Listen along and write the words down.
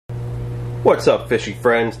What's up, fishy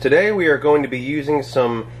friends? Today we are going to be using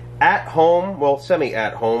some at-home, well,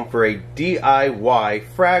 semi-at-home for a DIY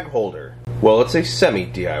frag holder. Well, it's a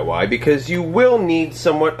semi-DIY because you will need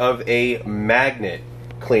somewhat of a magnet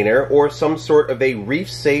cleaner or some sort of a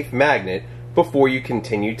reef-safe magnet before you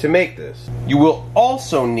continue to make this. You will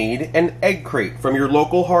also need an egg crate from your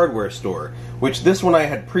local hardware store, which this one I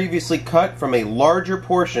had previously cut from a larger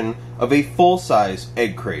portion of a full-size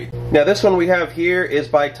egg crate. Now this one we have here is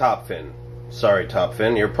by Topfin. Sorry,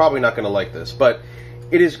 Topfin, you're probably not going to like this, but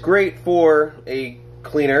it is great for a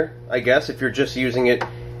cleaner, I guess, if you're just using it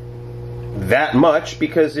that much,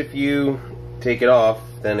 because if you take it off,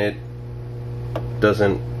 then it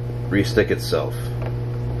doesn't restick itself.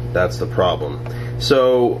 That's the problem.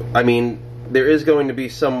 So, I mean, there is going to be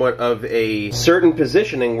somewhat of a certain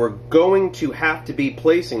positioning we're going to have to be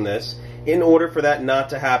placing this in order for that not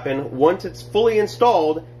to happen once it's fully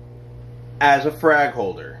installed as a frag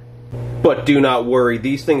holder. But do not worry,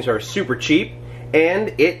 these things are super cheap,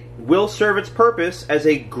 and it will serve its purpose as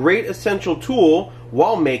a great essential tool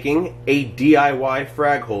while making a DIY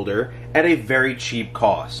frag holder at a very cheap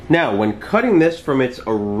cost. Now, when cutting this from its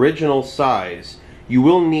original size, you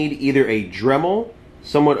will need either a Dremel,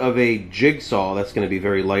 somewhat of a jigsaw that's going to be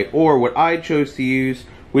very light, or what I chose to use,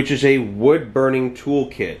 which is a wood-burning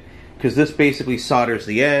toolkit, because this basically solders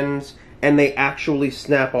the ends, and they actually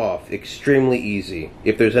snap off extremely easy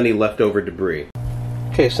if there's any leftover debris.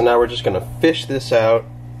 Okay, so now we're just going to fish this out,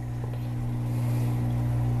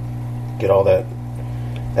 get all that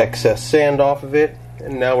excess sand off of it,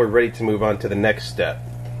 and now we're ready to move on to the next step.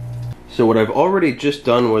 So what I've already just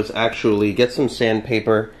done was actually get some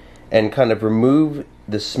sandpaper and kind of remove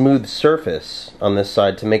the smooth surface on this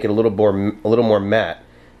side to make it a little more matte,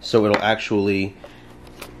 so it'll actually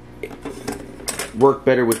work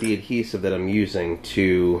better with the adhesive that I'm using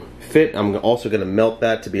to fit. I'm also going to melt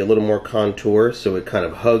that to be a little more contour so it kind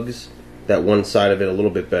of hugs that one side of it a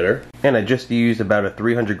little bit better. And I just used about a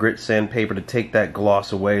 300 grit sandpaper to take that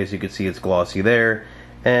gloss away. As you can see, it's glossy there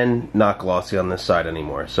and not glossy on this side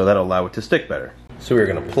anymore, so that'll allow it to stick better. So we're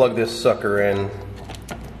going to plug this sucker in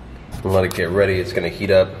and let it get ready. It's going to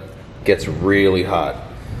heat up. It gets really hot,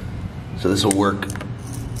 so this will work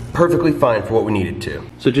perfectly fine for what we need it to.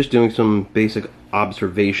 So just doing some basic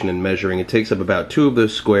observation and measuring, it takes up about 2 of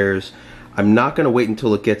those squares. I'm not going to wait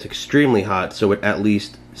until it gets extremely hot so it at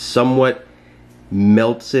least somewhat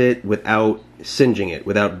melts it without singeing it,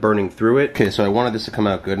 without burning through it. Okay, so I wanted this to come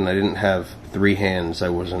out good, and I didn't have 3 hands. I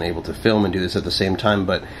wasn't able to film and do this at the same time,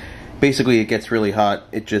 but basically it gets really hot.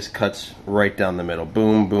 It just cuts right down the middle.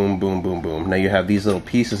 Boom, boom, boom, boom, boom. Now you have these little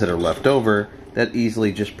pieces that are left over that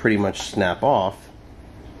easily just pretty much snap off,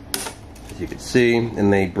 as you can see,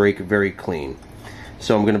 and they break very clean.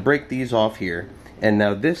 So I'm going to break these off here, and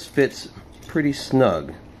now this fits pretty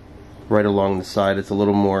snug right along the side. It's a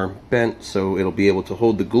little more bent, so it'll be able to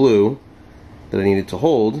hold the glue that I need it to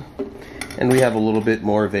hold, and we have a little bit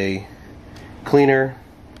more of a cleaner,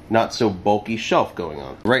 not so bulky shelf going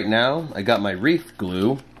on. Right now I got my reef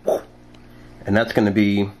glue, and that's going to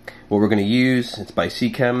be what we're going to use. It's by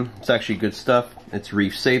Seachem. It's actually good stuff. It's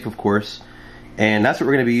reef safe, of course, and that's what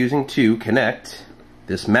we're going to be using to connect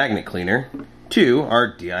this magnet cleaner to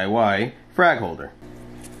our DIY frag holder.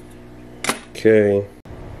 Okay,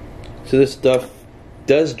 so this stuff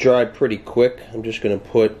does dry pretty quick. I'm just going to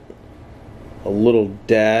put a little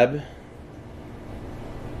dab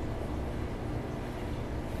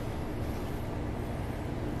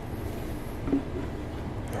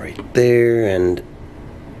right there, and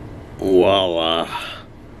voila.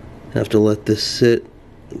 Have to let this sit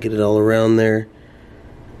and get it all around there.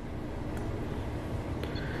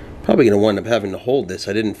 Probably going to wind up having to hold this.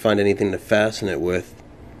 I didn't find anything to fasten it with.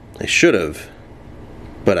 I should have,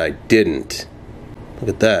 but I didn't. Look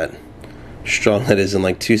at that. How strong that is in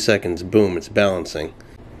like 2 seconds. Boom, it's balancing.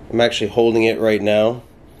 I'm actually holding it right now.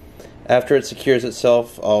 After it secures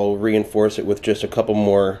itself, I'll reinforce it with just a couple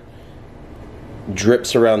more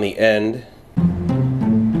drips around the end.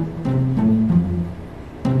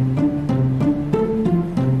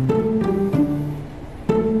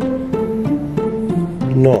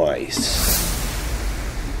 Nice.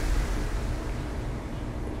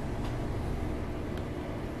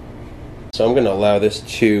 So I'm going to allow this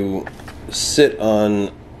to sit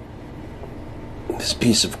on this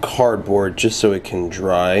piece of cardboard just so it can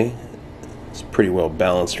dry. It's pretty well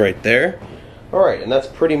balanced right there. Alright, and that's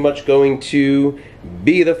pretty much going to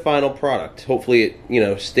be the final product. Hopefully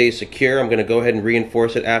it, stays secure. I'm going to go ahead and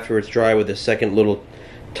reinforce it after it's dry with a second little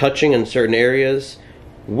touching in certain areas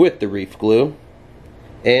with the reef glue.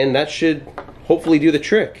 And that should hopefully do the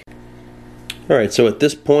trick. Alright, so at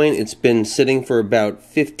this point it's been sitting for about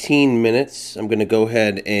 15 minutes. I'm going to go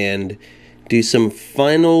ahead and do some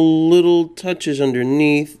final little touches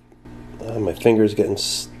underneath. My finger's getting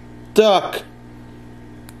stuck.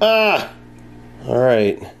 Alright,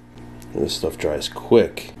 this stuff dries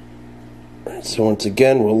quick. Alright, so once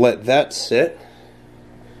again we'll let that sit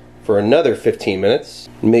for another 15 minutes.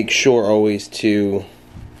 Make sure always to,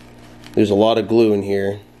 there's a lot of glue in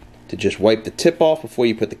here, to just wipe the tip off before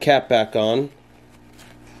you put the cap back on.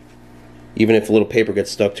 Even if a little paper gets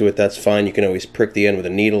stuck to it, that's fine. You can always prick the end with a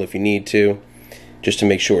needle if you need to, just to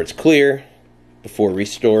make sure it's clear before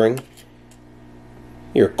restoring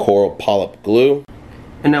your coral polyp glue.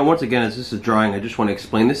 And now once again, as this is drying, I just want to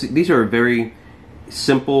explain this. These are a very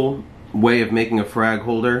simple way of making a frag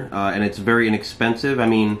holder, and it's very inexpensive. I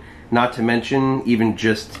mean, not to mention, even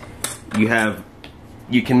just, you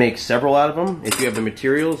can make several out of them if you have the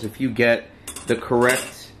materials, if you get the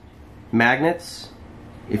correct magnets.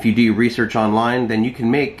 If you do your research online, then you can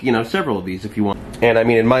make, you know, several of these if you want. And I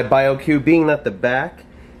mean, in my BioCube, being that the back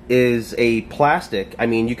is a plastic, I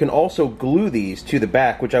mean, you can also glue these to the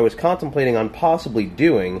back, which I was contemplating on possibly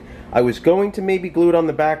doing. I was going to maybe glue it on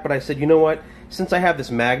the back, but I said, you know what, since I have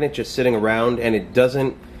this magnet just sitting around and it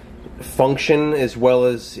doesn't function as well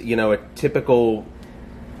as, you know, a typical,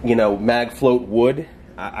 you know, mag float would,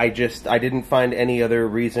 I didn't find any other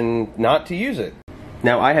reason not to use it.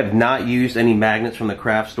 Now, I have not used any magnets from the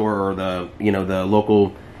craft store or the, you know, the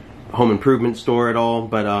local home improvement store at all,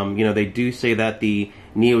 but you know, they do say that the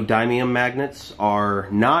neodymium magnets are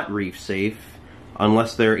not reef safe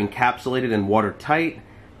unless they're encapsulated and watertight.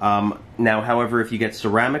 Now, however, if you get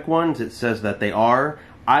ceramic ones, it says that they are.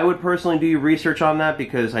 I would personally do research on that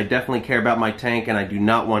because I definitely care about my tank and I do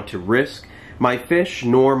not want to risk my fish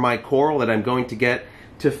nor my coral that I'm going to get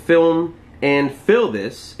to film and fill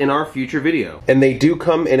this in our future video. And they do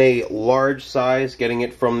come in a large size, getting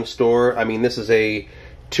it from the store. I mean, this is a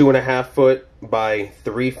 2.5 foot by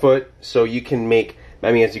 3 foot, so you can make,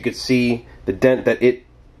 I mean, as you could see, the dent that it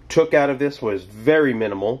took out of this was very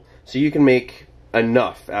minimal, so you can make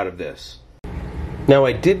enough out of this. Now,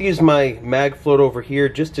 I did use my mag float over here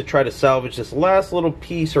just to try to salvage this last little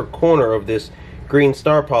piece or corner of this green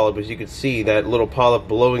star polyp. As you can see, that little polyp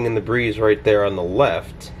blowing in the breeze right there on the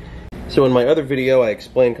left. So in my other video, I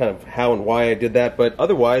explained kind of how and why I did that, but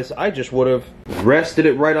otherwise, I just would have rested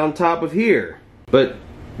it right on top of here. But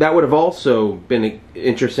that would have also been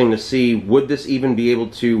interesting to see, would this even be able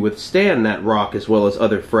to withstand that rock as well as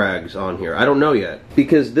other frags on here? I don't know yet.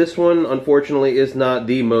 Because this one, unfortunately, is not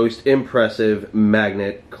the most impressive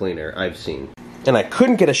magnet cleaner I've seen. And I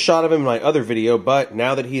couldn't get a shot of him in my other video, but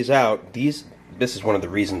now that he's out, this is one of the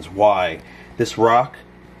reasons why this rock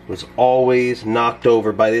was always knocked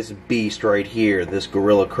over by this beast right here, this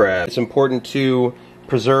gorilla crab. It's important to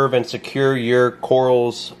preserve and secure your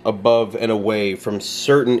corals above and away from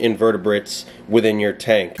certain invertebrates within your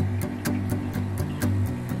tank.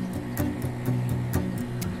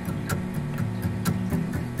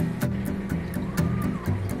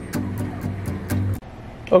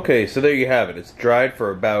 Okay, so there you have it. It's dried for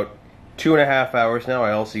about 2.5 hours now.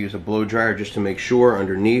 I also use a blow dryer just to make sure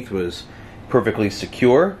underneath was perfectly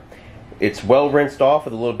secure. It's well rinsed off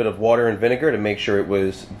with a little bit of water and vinegar to make sure it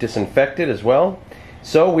was disinfected as well.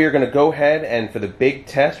 So we are going to go ahead and for the big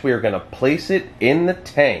test, we are going to place it in the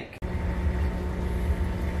tank.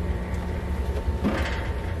 I'm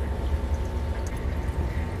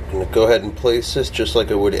going to go ahead and place this just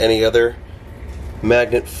like I would any other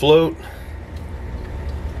magnet float.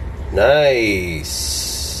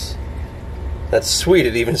 Nice. That's sweet.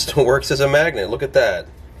 It even still works as a magnet. Look at that.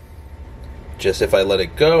 Just if I let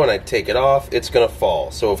it go and I take it off, it's going to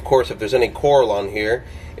fall. So of course, if there's any coral on here,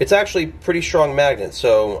 it's actually pretty strong magnet,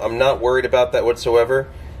 so I'm not worried about that whatsoever.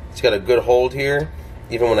 It's got a good hold here.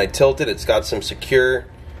 Even when I tilt it, it's got some secure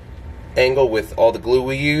angle with all the glue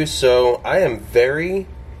we use, so I am very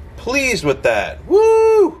pleased with that.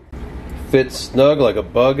 Woo! Fits snug like a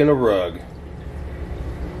bug in a rug.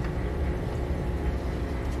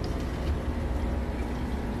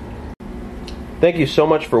 Thank you so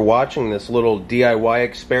much for watching this little DIY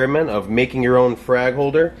experiment of making your own frag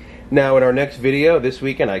holder. Now in our next video this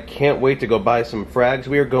weekend, I can't wait to go buy some frags.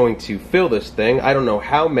 We are going to fill this thing. I don't know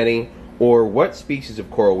how many or what species of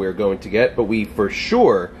coral we're going to get, but we for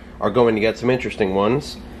sure are going to get some interesting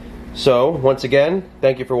ones. So once again,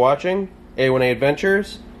 thank you for watching A1A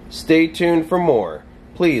Adventures. Stay tuned for more.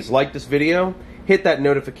 Please like this video, hit that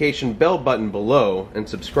notification bell button below, and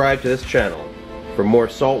subscribe to this channel for more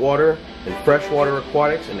saltwater and freshwater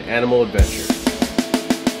aquatics and animal adventures.